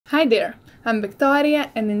Hi there, I'm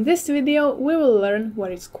Victoria, and in this video we will learn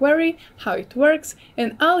what is query, how it works,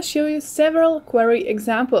 and I'll show you several query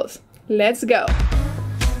examples. Let's go!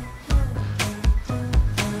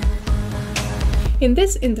 In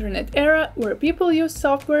this internet era, where people use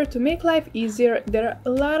software to make life easier, there are a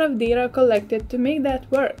lot of data collected to make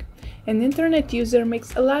that work. An internet user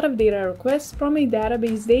makes a lot of data requests from a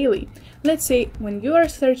database daily. Let's say when you are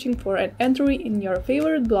searching for an entry in your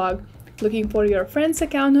favorite blog, looking for your friend's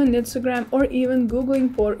account on Instagram, or even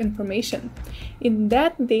Googling for information. In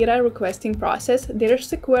that data requesting process,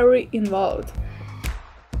 there's a query involved.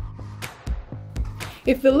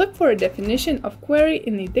 If we look for a definition of query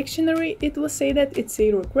in a dictionary, it will say that it's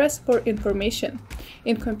a request for information.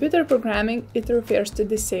 In computer programming, it refers to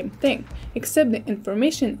the same thing, except the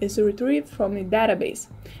information is retrieved from a database.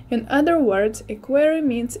 In other words, a query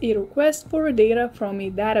means a request for data from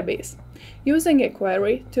a database. Using a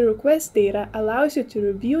query to request data allows you to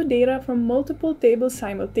review data from multiple tables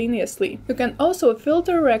simultaneously. You can also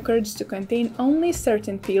filter records to contain only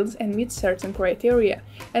certain fields and meet certain criteria.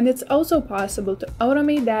 And it's also possible to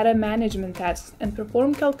automate data management tasks and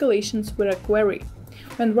perform calculations with a query.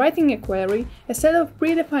 When writing a query, a set of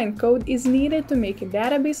predefined code is needed to make a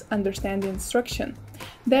database understand the instruction.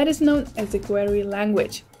 That is known as a query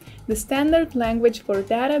language. The standard language for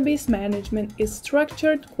database management is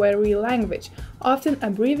Structured Query Language, often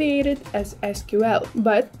abbreviated as SQL,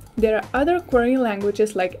 but there are other query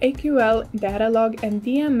languages like AQL, Datalog, and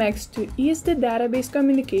DMX to ease the database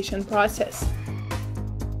communication process.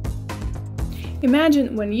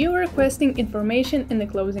 Imagine when you are requesting information in a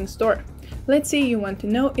clothing store. Let's say you want to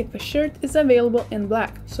know if a shirt is available in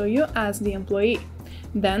black, so you ask the employee.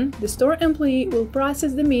 Then, the store employee will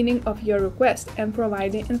process the meaning of your request and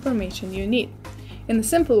provide the information you need. In a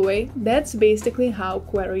simple way, that's basically how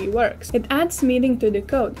query works. It adds meaning to the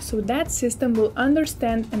code, so that system will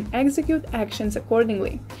understand and execute actions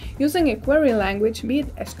accordingly. Using a query language, be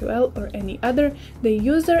it SQL or any other, the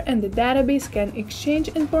user and the database can exchange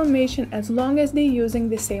information as long as they're using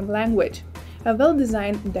the same language. A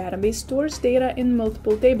well-designed database stores data in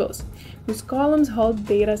multiple tables, whose columns hold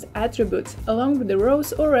data's attributes, along with the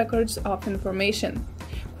rows or records of information.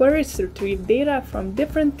 Queries retrieve data from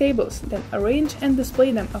different tables, then arrange and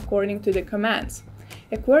display them according to the commands.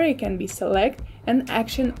 A query can be select, an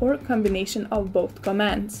action, or combination of both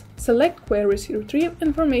commands. Select queries retrieve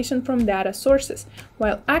information from data sources,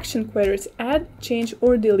 while action queries add, change,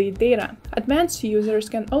 or delete data. Advanced users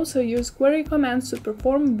can also use query commands to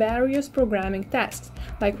perform various programming tasks,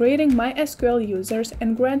 like creating MySQL users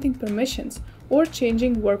and granting permissions, or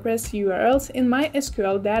changing WordPress URLs in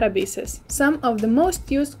MySQL databases. Some of the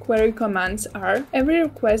most used query commands are: every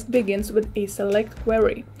request begins with a select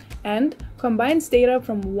query, and combines data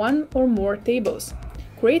from one or more tables.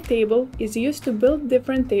 Create table is used to build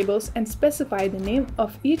different tables and specify the name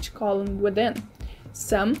of each column within.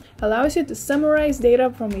 Sum allows you to summarize data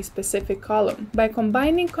from a specific column. By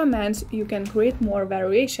combining commands, you can create more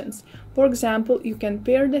variations. For example, you can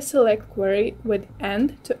pair the select query with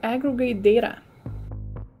AND to aggregate data.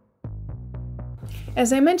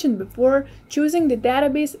 As I mentioned before, choosing the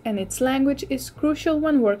database and its language is crucial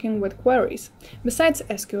when working with queries. Besides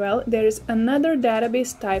SQL, there is another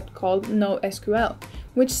database type called NoSQL,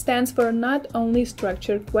 which stands for Not Only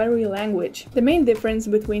Structured Query Language. The main difference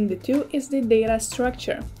between the two is the data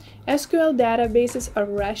structure. SQL databases are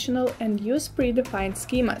relational and use predefined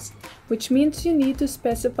schemas, which means you need to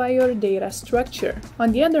specify your data structure.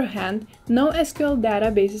 On the other hand, NoSQL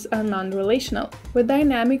databases are non-relational, with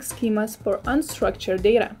dynamic schemas for unstructured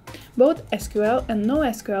data. Both SQL and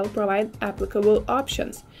NoSQL provide applicable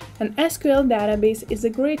options. An SQL database is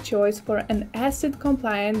a great choice for an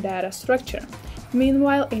ACID-compliant data structure.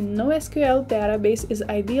 Meanwhile, a NoSQL database is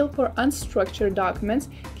ideal for unstructured documents,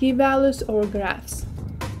 key values, or graphs.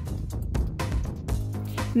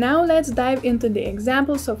 Now let's dive into the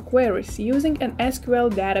examples of queries using an SQL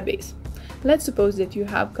database. Let's suppose that you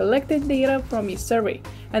have collected data from a survey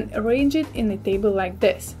and arrange it in a table like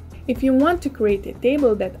this. If you want to create a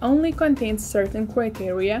table that only contains certain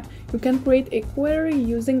criteria, you can create a query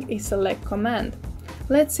using a select command.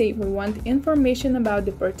 Let's say we want information about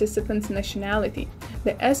the participant's nationality.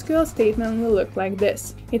 The SQL statement will look like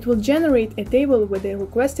this. It will generate a table with the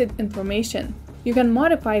requested information. You can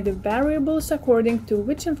modify the variables according to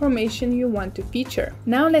which information you want to feature.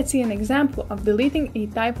 Now let's see an example of deleting a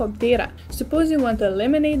type of data. Suppose you want to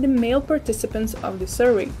eliminate the male participants of the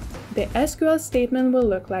survey. The SQL statement will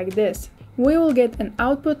look like this. We will get an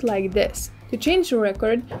output like this. To change the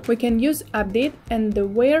record, we can use update and the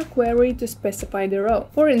where query to specify the row.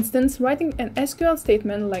 For instance, writing an SQL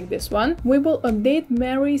statement like this one, we will update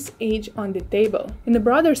Mary's age on the table. In the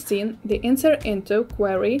broader scene, the insert into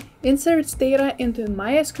query inserts data into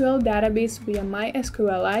MySQL database via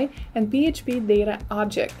MySQLi and PHP data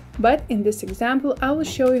object. But in this example, I will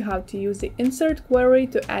show you how to use the insert query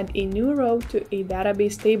to add a new row to a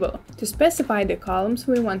database table. To specify the columns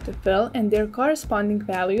we want to fill and their corresponding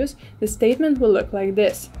values, the statement will look like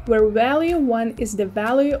this, where value 1 is the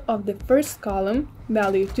value of the first column,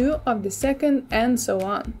 value 2 of the second, and so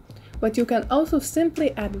on. But you can also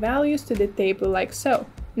simply add values to the table like so.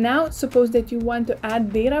 Now, suppose that you want to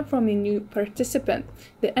add data from a new participant.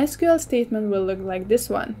 The SQL statement will look like this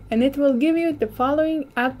one, and it will give you the following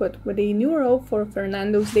output with a new row for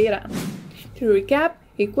Fernando's data. To recap,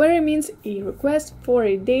 a query means a request for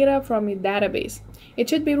a data from a database. It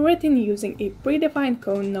should be written using a predefined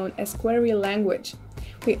code known as query language.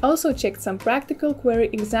 We also checked some practical query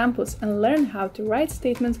examples and learned how to write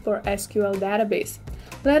statements for SQL database.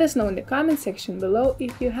 Let us know in the comment section below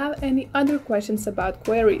if you have any other questions about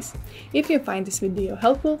queries. If you find this video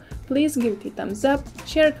helpful, please give it a thumbs up,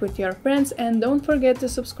 share it with your friends, and don't forget to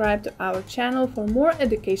subscribe to our channel for more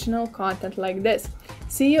educational content like this.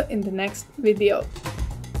 See you in the next video.